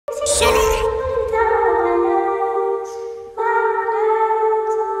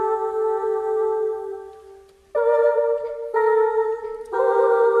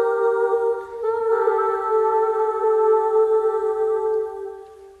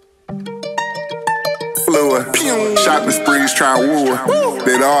to her. Shopping sprees trying to woo her.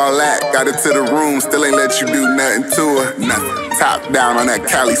 Did all that, got her to the room, still ain't let you do nothing to her. Nothing. Top down on that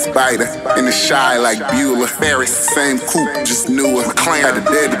Cali Spider, in the shy like Bueller. Ferris, same coupe, just knew her. Had to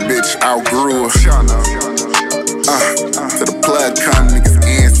dead the bitch, outgrew her. To the plug come, niggas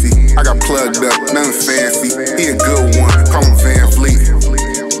antsy. I got plugged up, nothing fancy. He a good one, call him Van Fleet.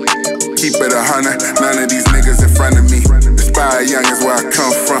 Keep it 100, none of these niggas in front of me. Inspired young is where I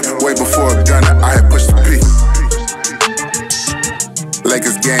come from. Way before a gunner, I had pushed the P.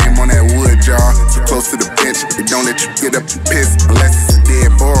 Lakers game on that wood, y'all. Too close to the bench, they don't let you get up and piss unless it's a dead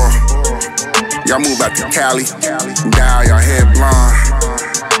ball. Y'all move out to Cali, dye y'all head blonde.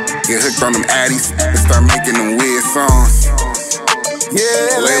 Get hooked on them addies and start making them weird songs.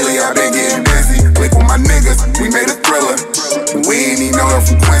 Yeah, lately I've been getting busy. Click with my niggas, we made a thriller. We ain't even know her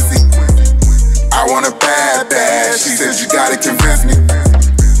from Quincy. I want a bad bad, she said you gotta convince me.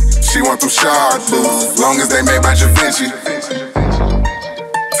 She want them sharp blues, long as they made by Da Vinci.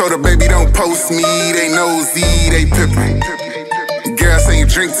 Told her baby don't post me, they nosy, they pippin'. Girl say you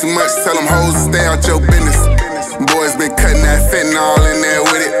drink too much, tell them hoes to stay out your business. Boys been cutting that fentanyl in there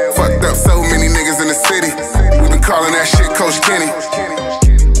with it. Fucked up so many niggas in the city. We been calling that shit Coach Kenny.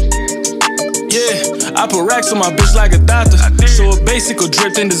 Yeah, I put racks on my bitch like a doctor. So a basic or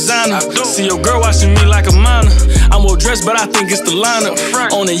dripped in designer. See your girl watching me like a minor. I'm well dressed, but I think it's the lineup.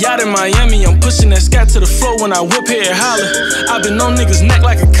 On a yacht in Miami, I'm pushing that scat to the floor when I whip here and holler. I've been on niggas' neck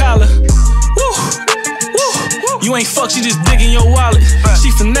like a collar. Woo, woo. You ain't fuck, she just digging your wallet.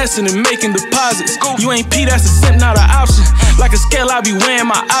 She finessing and making deposits. You ain't P, that's a simp, not an option. Like a scale, I be weighing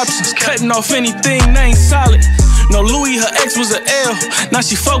my options. Cutting off anything that ain't solid. No Louis, her ex was a L. Now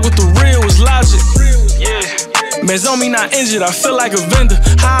she fuck with the real, was logic. Yeah, man's on me not injured, I feel like a vendor.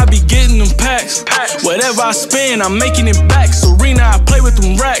 How I be getting them packs. Whatever I spend, I'm making it back. Serena, I play with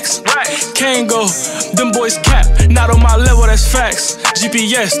them racks. Can't go, them boys cap. Not on my level, that's facts.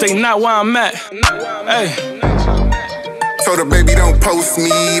 GPS, they not where I'm at. Hey. Told her baby don't post me,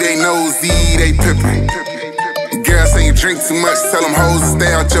 they nosy, they pippin'. Girl say you drink too much, tell them hoes to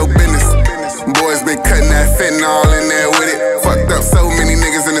stay out your business. Boys been cutting that fentanyl in there with it. Fucked up so many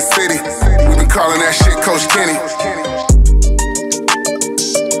niggas in the city. We been calling that shit Coach Kenny.